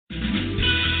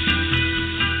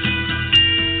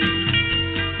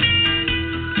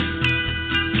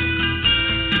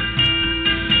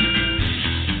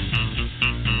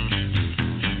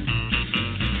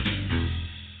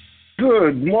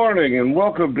Good morning and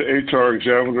welcome to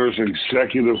HRExaminer's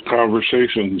Executive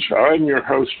Conversations. I'm your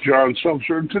host, John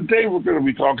Sumser, and today we're going to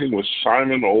be talking with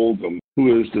Simon Oldham,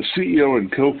 who is the CEO and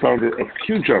co-founder of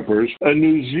QJumpers, a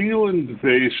New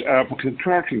Zealand-based applicant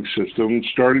tracking system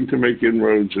starting to make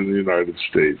inroads in the United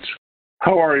States.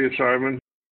 How are you, Simon?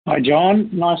 Hi, John.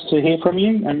 Nice to hear from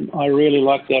you, and I really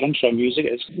like that intro music.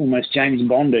 It's almost James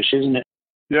Bondish, isn't it?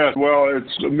 Yeah, well,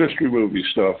 it's mystery movie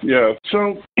stuff, yeah.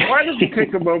 So why don't you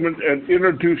take a moment and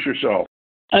introduce yourself?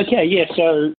 Okay, yeah,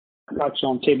 so like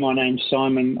John said, my name's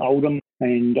Simon Oldham,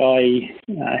 and I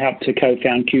helped to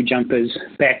co-found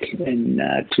QJumpers back in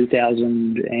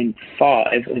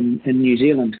 2005 in New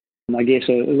Zealand. And I guess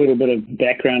a little bit of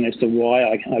background as to why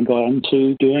I got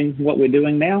into doing what we're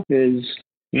doing now is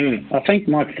I think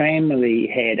my family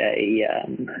had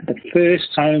the first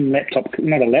home laptop,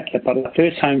 not a laptop, but the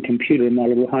first home computer in my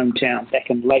little hometown back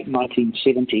in the late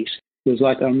 1970s. It was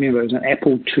like, I remember, it was an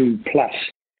Apple II Plus.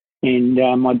 And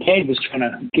my dad was trying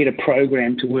to get a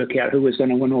program to work out who was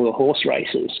going to win all the horse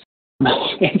races.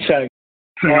 And so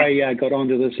I got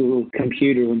onto this little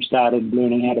computer and started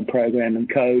learning how to program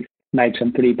and code, made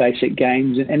some pretty basic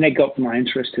games, and that got my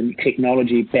interest in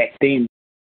technology back then.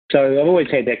 So I've always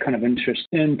had that kind of interest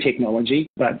in technology,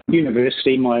 but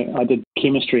university, I did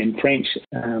chemistry and French,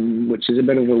 which is a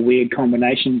bit of a weird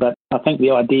combination, but I think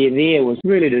the idea there was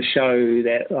really to show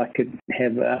that I could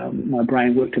have my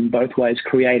brain worked in both ways,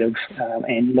 creative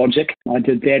and logic. I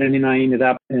did that, and then I ended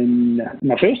up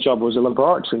my first job was a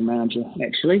laboratory manager,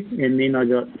 actually, and then I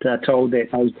got told that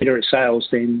I was better at sales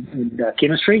than in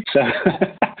chemistry,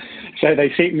 so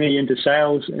they sent me into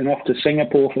sales and off to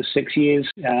Singapore for 6 years,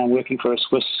 working for a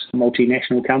Swiss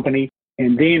multinational company.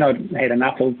 And then I had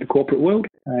enough of the corporate world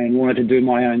and wanted to do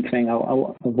my own thing.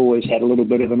 I've always had a little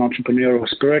bit of an entrepreneurial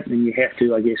spirit, and you have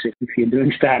to, I guess, if you're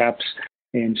doing startups.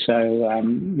 And so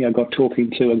I got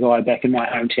talking to a guy back in my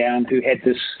hometown who had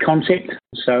this concept.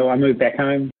 So I moved back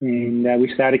home and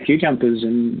we started QJumpers,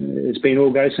 and it's been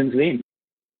all go since then.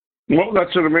 Well,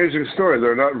 that's an amazing story.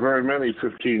 There are not very many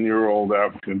 15-year-old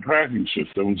applicant tracking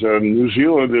systems, and New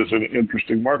Zealand is an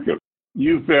interesting market.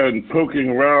 You've been poking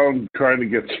around trying to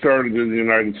get started in the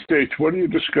United States. What are you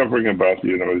discovering about the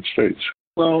United States?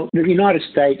 Well, the United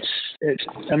States, it's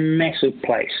a massive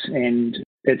place, and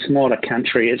it's not a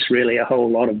country. It's really a whole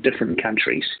lot of different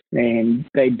countries, and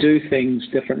they do things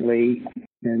differently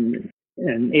in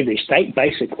every state,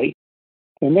 basically.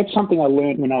 And that's something I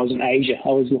learned when I was in Asia. I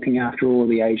was looking after all of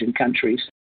the Asian countries.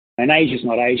 And Asia's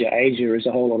not Asia. Asia is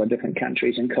a whole lot of different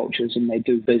countries and cultures, and they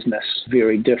do business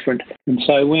very different. And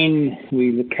so when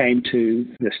we came to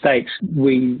the States,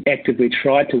 we actively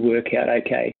tried to work out,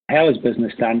 okay, how is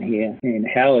business done here, and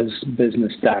how is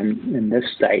business done in this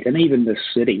state and even this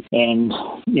city? And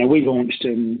we launched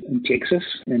in Texas,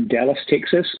 in Dallas,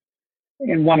 Texas.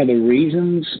 And one of the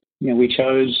reasons we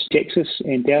chose Texas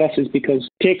and Dallas is because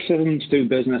Texans do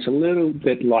business a little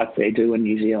bit like they do in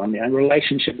New Zealand.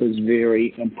 Relationship is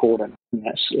very important.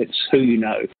 It's who you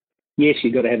know. Yes,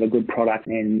 you've got to have a good product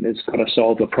and it's got to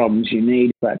solve the problems you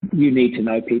need, but you need to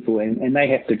know people and they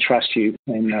have to trust you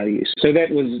and know you. So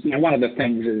that was one of the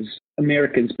things is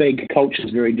Americans' big culture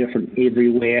is very different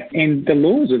everywhere, and the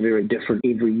laws are very different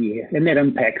every year, and that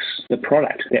impacts the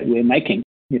product that we're making.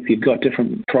 If you've got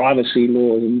different privacy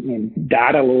laws and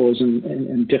data laws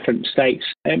in different states,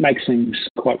 it makes things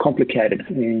quite complicated.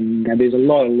 And there's a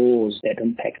lot of laws that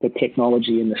impact the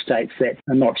technology in the states that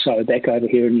are not so back over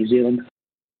here in New Zealand.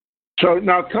 So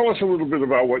now tell us a little bit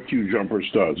about what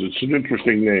QJumpers does. It's an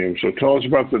interesting name. So tell us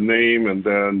about the name and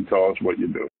then tell us what you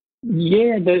do.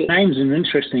 Yeah, the name's an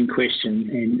interesting question,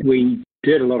 and we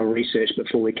did a lot of research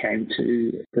before we came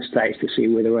to the States to see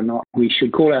whether or not we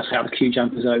should call ourselves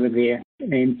QJumpers over there.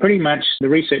 And pretty much the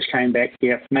research came back,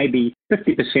 maybe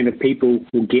 50% of people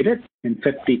will get it and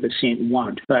 50%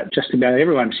 won't. But just about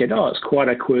everyone said, it's quite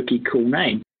a quirky, cool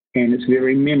name, and it's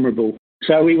very memorable.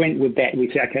 So we went with that.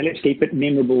 We said, okay, let's keep it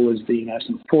memorable as the most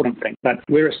important thing. But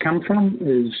where it's come from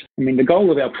is, the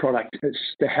goal of our product is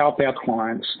to help our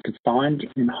clients to find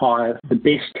and hire the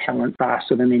best talent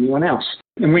faster than anyone else.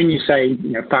 And when you say,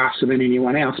 faster than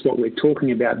anyone else, what we're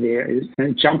talking about there is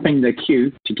jumping the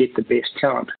queue to get the best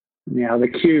talent. Now, the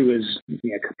queue is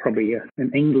probably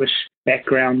an English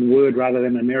background word rather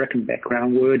than an American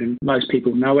background word, and most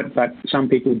people know it, but some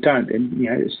people don't. And,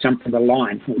 it's jumping the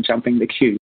line or jumping the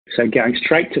queue. So going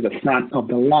straight to the front of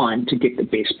the line to get the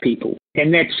best people.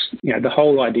 And that's, the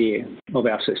whole idea of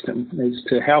our system is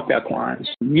to help our clients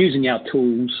using our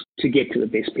tools to get to the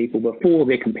best people before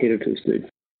their competitors do.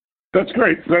 That's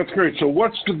great. That's great. So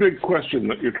what's the big question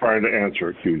that you're trying to answer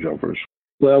at QJumpers?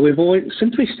 Well,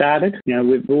 since we started,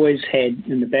 we've always had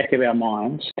in the back of our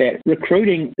minds that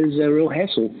recruiting is a real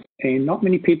hassle and not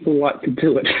many people like to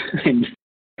do it. and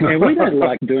we don't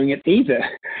like doing it either.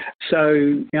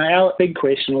 So our big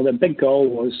question or the big goal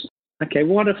was, okay,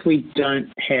 what if we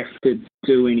don't have to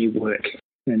do any work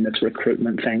in this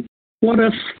recruitment thing? What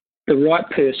if the right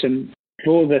person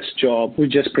for this job was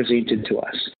just presented to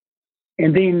us?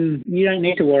 And then you don't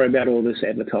need to worry about all this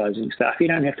advertising stuff. You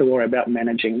don't have to worry about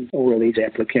managing all of these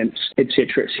applicants, et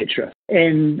cetera, et cetera.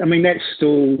 And I mean, that's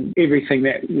still everything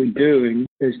that we're doing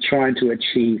is trying to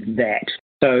achieve that.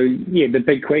 So, the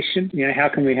big question, how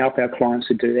can we help our clients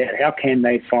to do that? How can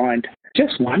they find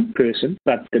just one person,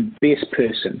 but the best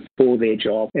person for their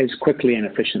job as quickly and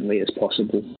efficiently as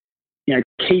possible?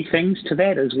 Key things to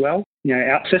that as well.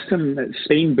 Our system has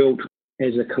been built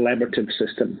as a collaborative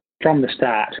system from the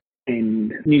start.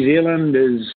 And New Zealand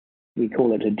is, we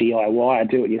call it a DIY, a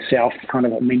do-it-yourself kind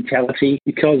of a mentality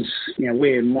because,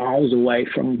 we're miles away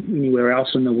from anywhere else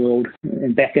in the world.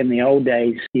 And back in the old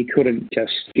days, you couldn't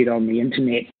just get on the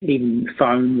internet. Even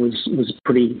phone was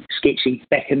pretty sketchy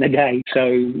back in the day.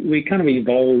 So we kind of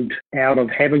evolved out of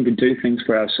having to do things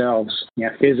for ourselves.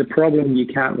 If there's a problem, you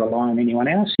can't rely on anyone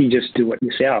else. You just do it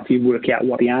yourself. You work out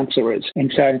what the answer is.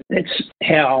 And so that's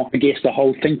how, I guess, the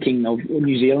whole thinking of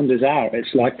New Zealanders are.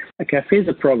 It's like, okay, if there's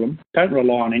a problem, don't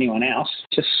rely on anyone else.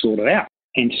 Just sort it out.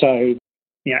 And so,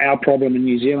 our problem in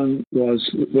New Zealand was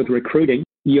with recruiting.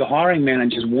 Your hiring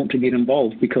managers want to get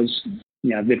involved because,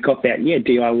 they've got that,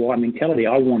 DIY mentality.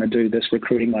 I want to do this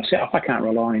recruiting myself. I can't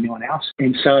rely on anyone else.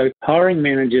 And so hiring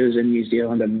managers in New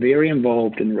Zealand are very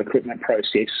involved in the recruitment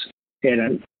process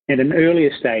at an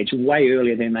earlier stage, way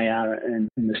earlier than they are in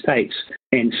the States.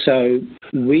 And so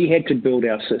we had to build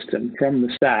our system from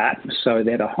the start so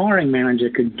that a hiring manager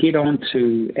could get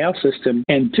onto our system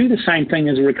and do the same thing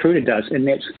as a recruiter does. And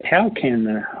that's how can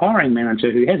the hiring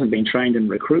manager who hasn't been trained in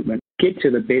recruitment get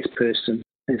to the best person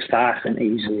as fast and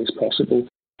easily as possible.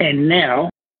 And now,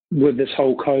 with this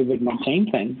whole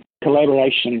COVID-19 thing,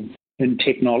 collaboration in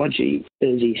technology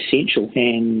is essential.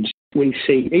 And we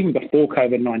see, even before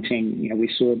COVID-19,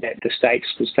 we saw that the States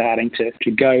were starting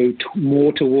to go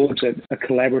more towards a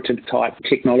collaborative type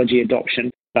technology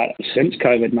adoption. But since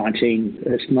COVID-19,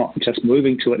 it's not just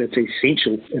moving to it, it's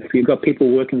essential. If you've got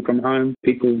people working from home,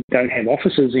 people don't have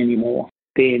offices anymore,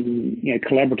 then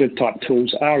collaborative type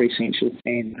tools are essential.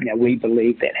 And we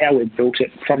believe that how we've built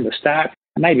it from the start,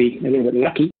 maybe a little bit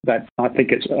lucky, but I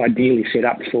think it's ideally set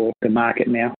up for the market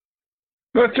now.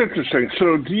 That's interesting.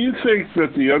 So do you think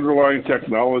that the underlying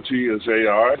technology is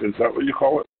AI? Is that what you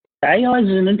call it? AI is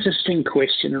an interesting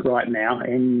question right now.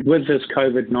 And with this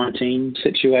COVID-19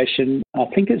 situation, I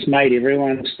think it's made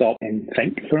everyone stop and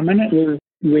think for a minute.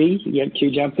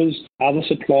 QJumpers, other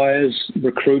suppliers,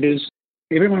 recruiters,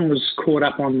 everyone was caught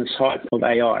up on this hype of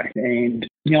AI. And,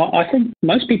 I think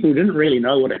most people didn't really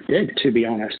know what it did, to be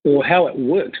honest, or how it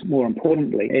worked, more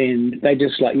importantly. And they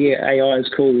just AI is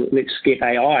cool, let's get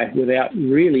AI, without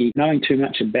really knowing too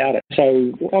much about it.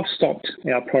 So I've stopped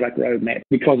our product roadmap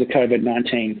because of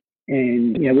COVID-19.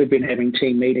 And, we've been having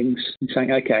team meetings and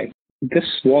saying, okay, this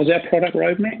was our product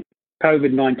roadmap.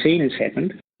 COVID-19 has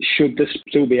happened. Should this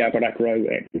still be our product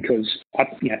roadmap? Because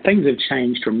things have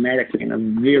changed dramatically in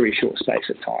a very short space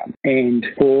of time. And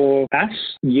for us,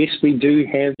 yes, we do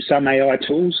have some AI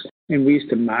tools, and we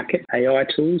used to market AI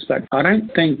tools, but I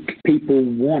don't think people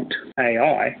want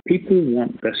AI. People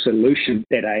want the solution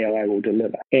that AI will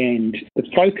deliver. And I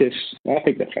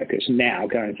think the focus now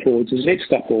going forward is let's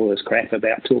stop all this crap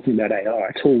about talking about AI.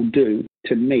 It will do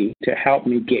to me to help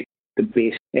me get the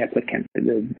best applicant,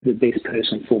 the best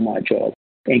person for my job.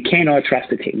 And can I trust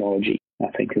the technology,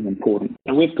 I think is important.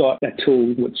 And we've got a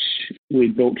tool which we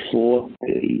built for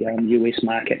the US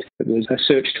market. It was a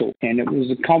search tool, and it was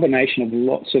a combination of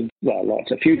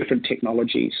a few different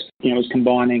technologies. It was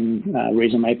combining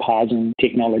resume parsing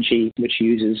technology, which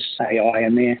uses AI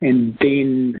in there. And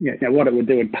then what it would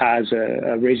do, it would parse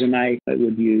a resume. It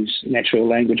would use natural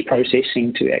language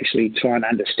processing to actually try and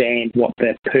understand what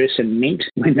the person meant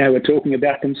when they were talking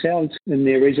about themselves in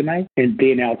their resume. And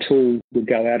then our tool would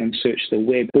go out and search the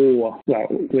web, or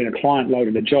when a client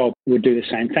loaded a job, it would do the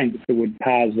same thing. It would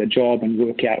parse the job and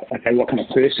work out, okay, what kind of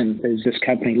person is this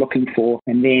company looking for?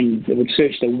 And then it would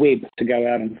search the web to go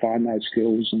out and find those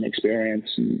skills and experience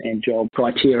and job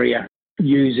criteria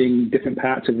using different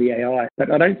parts of the AI.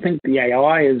 But I don't think the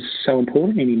AI is so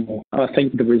important anymore. I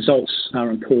think the results are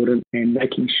important and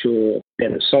making sure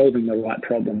that it's solving the right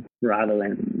problem rather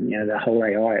than, the whole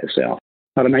AI itself.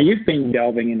 I don't know, you've been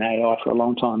delving in AI for a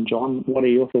long time, John. What are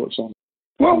your thoughts on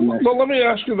Well, let me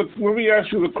ask you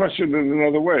the question in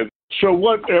another way. So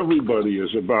what everybody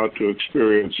is about to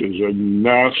experience is a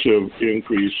massive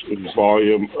increase in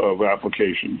volume of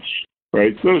applications,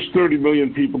 right? Those 30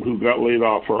 million people who got laid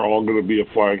off are all going to be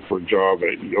applying for a job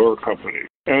at your company.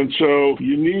 And so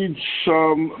you need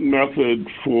some method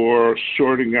for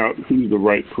sorting out who the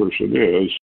right person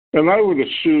is. And I would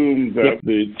assume that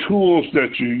the tools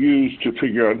that you use to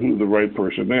figure out who the right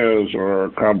person is are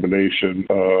a combination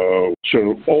of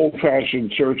sort of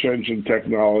old-fashioned search engine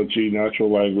technology, natural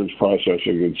language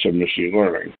processing, and some machine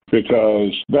learning.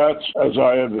 Because that's, as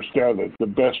I understand it, the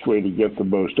best way to get the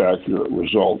most accurate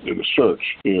result in a search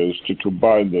is to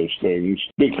combine those things,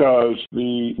 because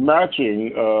the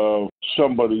matching of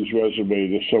somebody's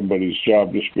resume to somebody's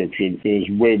job description is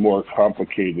way more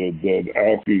complicated than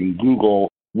asking Google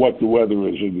what the weather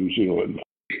is in New Zealand.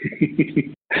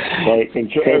 Right?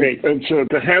 And so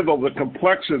to handle the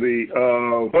complexity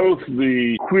of both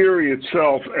the query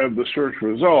itself and the search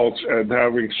results, and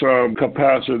having some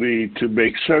capacity to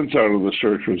make sense out of the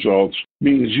search results,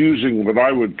 means using what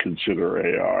I would consider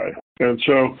AI. And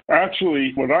so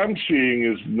actually what I'm seeing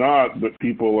is not that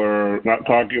people are not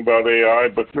talking about AI,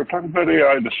 but they're talking about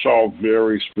AI to solve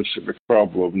very specific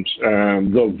problems.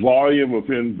 And the volume of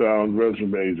inbound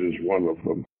resumes is one of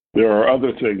them. There are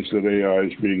other things that AI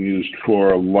is being used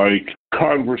for, like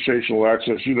conversational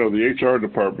access. You know, the HR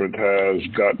department has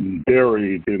gotten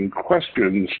buried in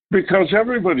questions because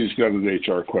everybody's got an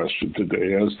HR question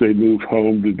today as they move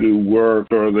home to do work,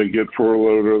 or they get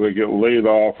furloughed, or they get laid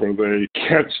off, or they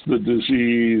catch the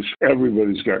disease.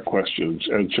 Everybody's got questions.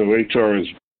 And so HR is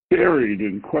buried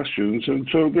in questions. And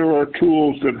so there are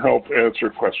tools that help answer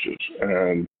questions.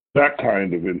 And that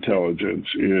kind of intelligence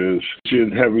is in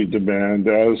heavy demand,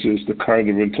 as is the kind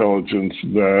of intelligence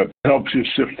that helps you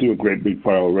sift through a great big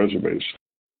pile of resumes.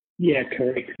 Yeah,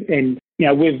 correct. And,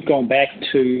 we've gone back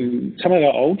to some of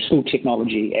our old school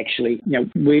technology, actually.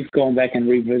 We've gone back and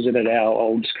revisited our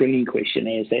old screening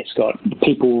questionnaires that's got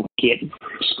people get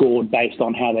scored based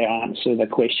on how they answer the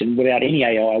question without any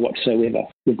AI whatsoever.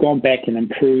 We've gone back and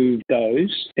improved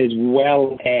those, as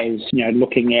well as,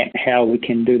 looking at how we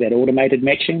can do that automated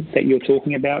matching that you're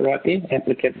talking about right there,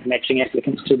 matching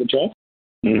applicants to the job,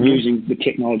 using the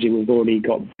technology we've already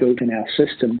got built in our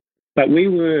system. But we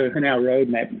were, in our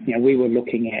roadmap, we were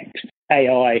looking at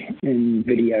AI in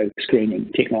video screening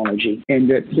technology,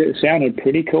 and it sounded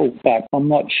pretty cool, but I'm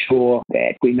not sure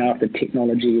that we know if the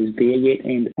technology is there yet,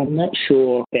 and I'm not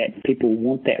sure that people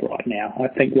want that right now.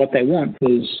 I think what they want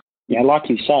is, like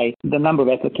you say, the number of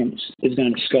applicants is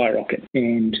going to skyrocket,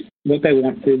 and what they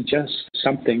want is just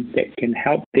something that can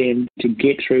help them to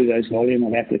get through those volume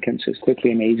of applicants as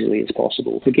quickly and easily as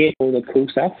possible. Forget all the cool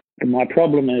stuff. And my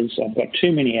problem is I've got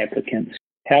too many applicants.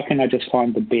 How can I just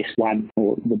find the best one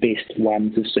or the best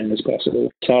ones as soon as possible?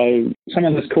 So some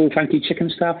of this cool, funky chicken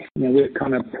stuff, we've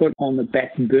kind of put on the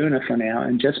back burner for now,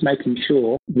 and just making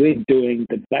sure we're doing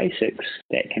the basics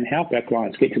that can help our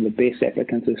clients get to the best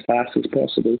applicants as fast as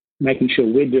possible, making sure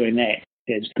we're doing that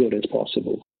as good as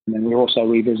possible. And then we're also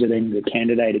revisiting the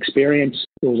candidate experience,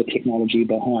 all the technology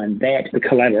behind that, the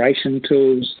collaboration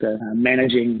tools, the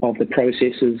managing of the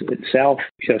processes itself.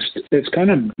 It's kind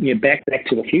of back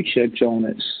to the future, John.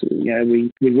 It's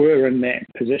we were in that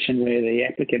position where the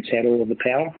applicants had all of the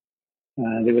power.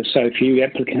 There were so few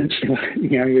applicants,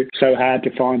 so hard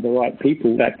to find the right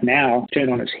people. But now,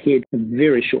 turned on its head in a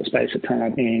very short space of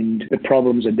time, and the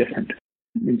problems are different.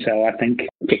 And so I think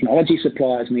technology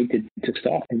suppliers need to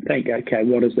stop and think, okay,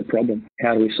 what is the problem?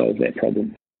 How do we solve that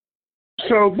problem?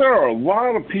 So there are a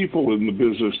lot of people in the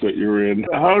business that you're in.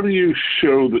 How do you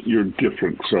show that you're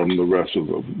different from the rest of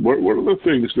them? What are the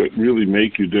things that really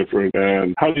make you different,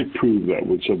 and how do you prove that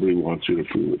when somebody wants you to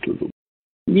prove it to them?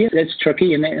 Yeah, that's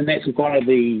tricky, and that's one of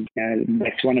the,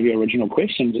 back to one of your original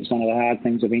questions, it's one of the hard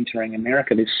things of entering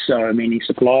America. There's so many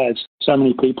suppliers, so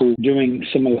many people doing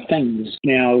similar things.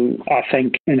 Now, I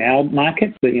think in our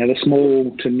market, the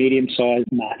small to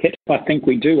medium-sized market, I think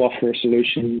we do offer a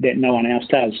solution that no one else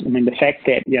does. I mean, the fact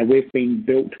that we've been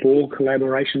built for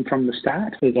collaboration from the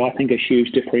start is, I think, a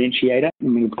huge differentiator. I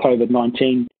mean, with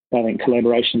COVID-19, I think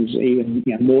collaboration is even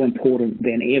more important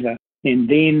than ever. And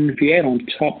then if you add on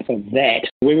top of that,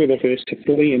 we were the first to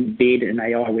fully embed an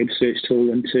AI web search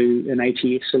tool into an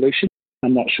ATS solution.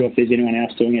 I'm not sure if there's anyone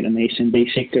else doing it in the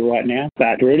SMB sector right now,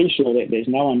 but pretty sure that there's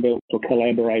no one built for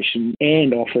collaboration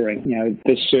and offering,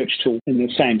 this search tool in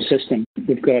the same system.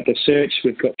 We've got the search,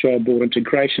 we've got job board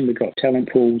integration, we've got talent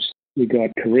pools, we've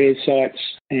got career sites,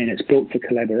 and it's built for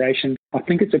collaboration. I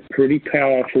think it's a pretty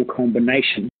powerful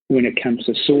combination when it comes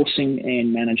to sourcing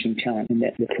and managing talent in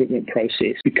that recruitment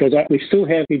process. Because we still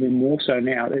have, even more so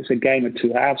now, it's a game of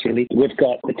two halves really. We've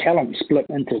got the talent split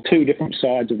into two different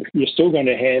sides of it. You're still going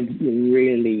to have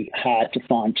really hard to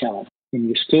find talent. And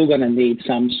you're still going to need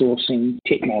some sourcing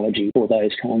technology for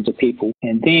those kinds of people.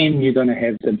 And then you're going to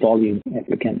have the volume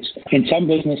applicants. In some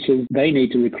businesses, they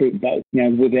need to recruit both.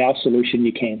 With our solution,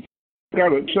 you can.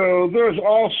 Got it. So there's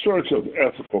all sorts of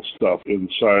ethical stuff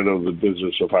inside of the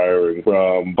business of hiring,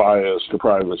 from bias to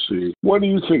privacy. What do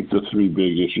you think the three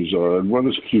big issues are, and what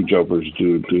does QJumpers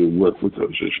do to work with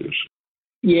those issues?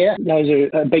 Yeah, those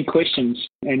are big questions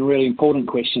and really important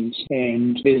questions.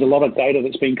 And there's a lot of data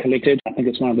that's been collected. I think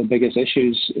it's one of the biggest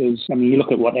issues you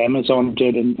look at what Amazon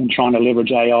did in trying to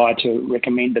leverage AI to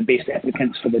recommend the best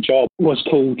applicants for the job. It was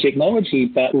cool technology,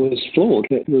 but it was flawed.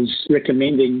 It was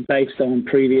recommending based on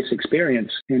previous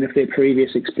experience. And if their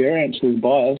previous experience was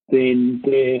biased, then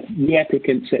the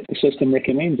applicants that the system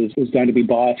recommends is going to be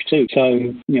biased too.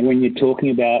 So, when you're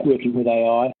talking about working with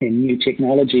AI and new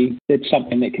technology, it's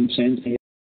something that concerns me.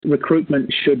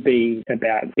 Recruitment should be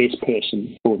about best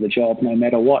person for the job, no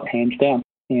matter what, hands down.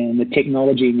 And the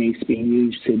technology needs to be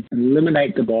used to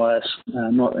eliminate the bias,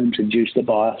 not introduce the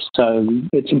bias. So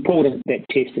it's important that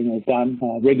testing is done,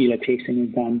 regular testing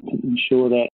is done to ensure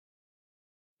that.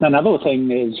 Another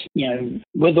thing is,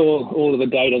 with all of the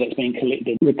data that's being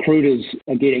collected, recruiters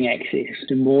are getting access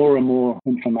to more and more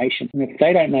information. And if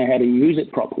they don't know how to use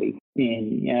it properly,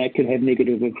 then it could have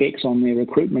negative effects on their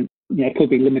recruitment. It could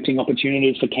be limiting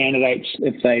opportunities for candidates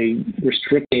if they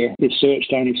restrict their search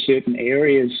to only certain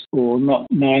areas, or not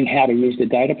knowing how to use the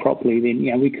data properly.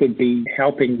 Then, we could be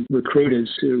helping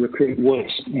recruiters to recruit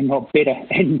worse and not better.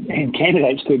 And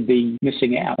candidates could be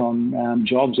missing out on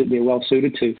jobs that they're well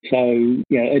suited to. So,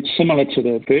 it's similar to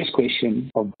the first question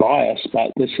of bias,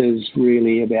 but this is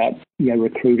really about,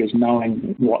 recruiters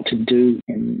knowing what to do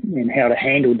and how to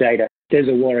handle data. There's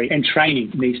a worry, and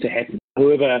training needs to happen.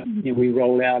 Whoever we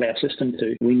roll out our system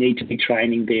to, we need to be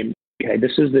training them. Okay,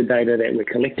 this is the data that we're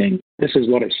collecting. This is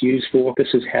what it's used for.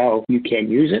 This is how you can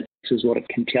use it. This is what it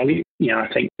can tell you. I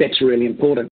think that's really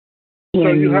important.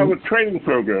 So you have a training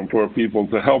program for people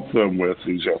to help them with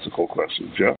these ethical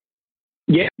questions, yeah?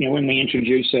 Yeah, when we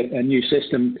introduce a new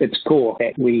system, it's core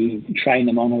that we train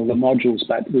them on all the modules,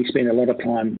 but we spend a lot of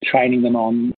time training them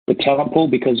on the talent pool,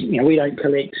 because we don't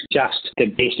collect just the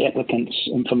best applicants'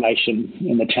 information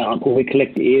in the talent pool. We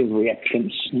collect every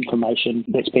applicant's information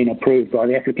that's been approved by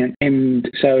the applicant. And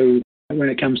so when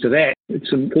it comes to that,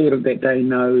 it's important that they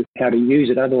know how to use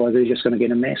it. Otherwise, they're just going to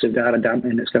get a massive data dump,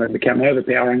 and it's going to become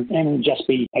overpowering and will just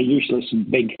be a useless and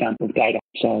big dump of data.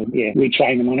 So, we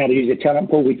train them on how to use the talent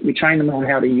pool. We train them on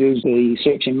how to use the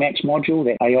search and match module,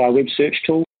 that AI web search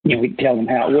tool. We tell them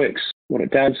how it works, what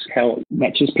it does, how it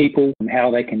matches people, and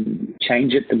how they can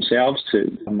change it themselves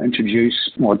to introduce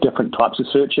more different types of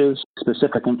searches,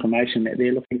 specific information that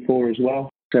they're looking for as well.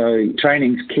 So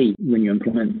training's key when you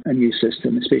implement a new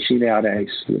system, especially nowadays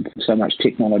with so much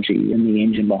technology in the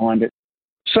engine behind it.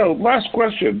 So last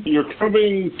question. You're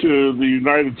coming to the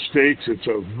United States. It's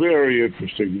a very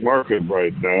interesting market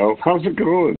right now. How's it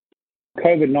going?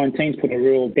 COVID-19's put a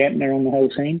real dampener on the whole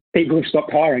scene. People have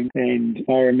stopped hiring. And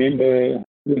I remember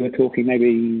we were talking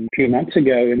maybe a few months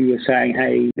ago, and you were saying,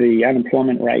 hey, the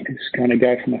unemployment rate is going to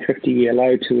go from a 50-year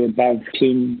low to above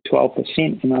 10,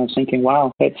 12%. And I was thinking,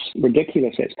 wow, that's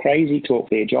ridiculous. That's crazy talk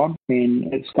there, John.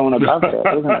 And it's gone above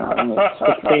that, isn't it? I think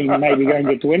it's 15, maybe going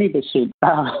to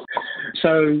 20%.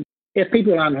 So if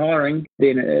people aren't hiring,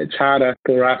 then it's harder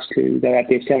for us to go out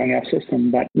there selling our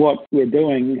system. But what we're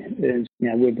doing is,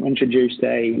 we've introduced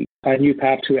a new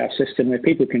part to our system where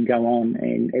people can go on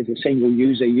and, as a single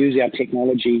user, use our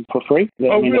technology for free.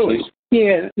 Oh, really?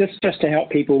 Yeah, just to help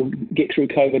people get through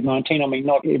COVID-19. I mean,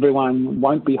 not everyone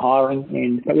won't be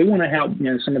hiring, but we want to help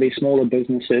some of these smaller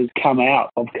businesses come out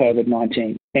of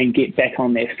COVID-19 and get back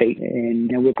on their feet.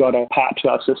 And we've got a part to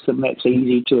our system that's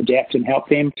easy to adapt and help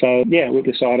them. So, we've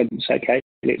decided it's okay.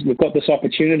 We've got this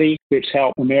opportunity. Let's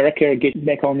help America get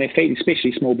back on their feet,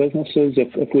 especially small businesses.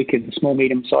 If we can, small,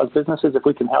 medium-sized businesses, if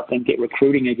we can help them get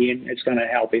recruiting again, it's going to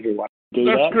help everyone.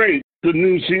 That's great. The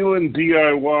New Zealand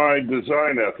DIY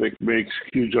design ethic makes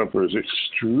QJumpers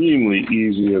extremely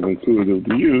easy and intuitive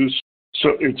to use.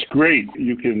 So it's great.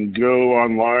 You can go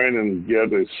online and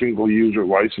get a single user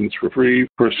license for free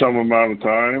for some amount of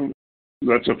time.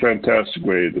 That's a fantastic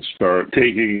way to start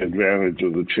taking advantage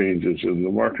of the changes in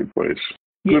the marketplace.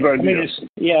 Good idea.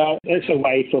 It's a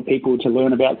way for people to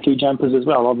learn about QJumpers as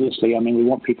well, obviously. We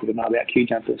want people to know about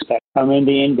QJumpers. But,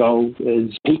 the end goal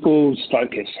is people's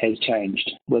focus has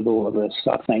changed with all of this.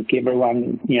 I think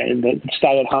everyone, that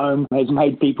stay at home has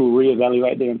made people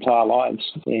reevaluate their entire lives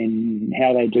and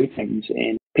how they do things.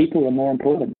 And people are more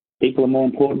important. People are more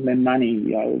important than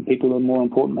money. People are more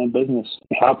important than business.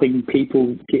 Helping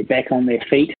people get back on their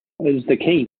feet is the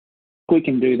key. If we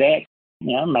can do that,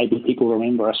 maybe people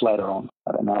remember us later on.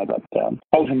 I don't know, but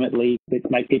ultimately, let's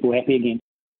make people happy again.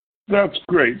 That's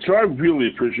great. So I really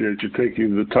appreciate you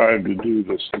taking the time to do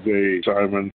this today,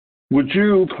 Simon. Would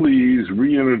you please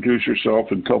reintroduce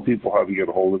yourself and tell people how to get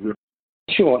a hold of you?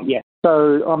 Sure, yeah.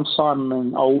 So I'm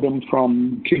Simon Oldham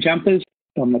from QJumpers.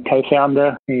 I'm the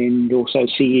co-founder and also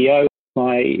CEO.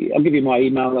 I'll give you my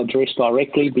email address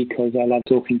directly because I love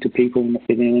talking to people, and if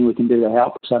there's anything we can do to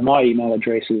help. So my email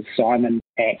address is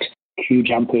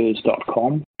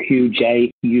simon@QJumpers.com,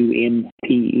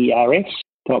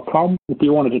 QJumpers.com. If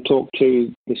you wanted to talk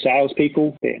to the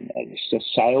salespeople, then it's just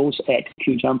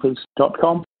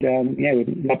sales@QJumpers.com.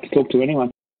 We'd love to talk to anyone.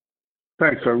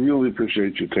 Thanks. I really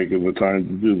appreciate you taking the time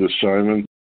to do this, Simon.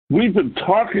 We've been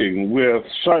talking with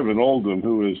Simon Oldham,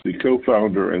 who is the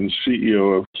co-founder and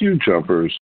CEO of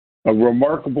QJumpers, a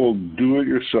remarkable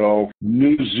do-it-yourself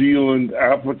New Zealand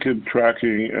applicant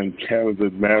tracking and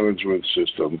candidate management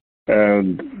system.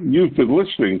 And you've been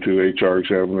listening to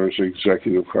HRExaminer's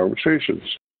Executive Conversations.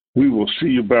 We will see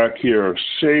you back here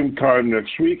same time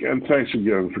next week, and thanks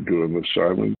again for doing this,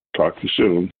 Simon. Talk to you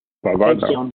soon. Bye-bye Thanks,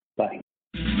 now. John. Bye.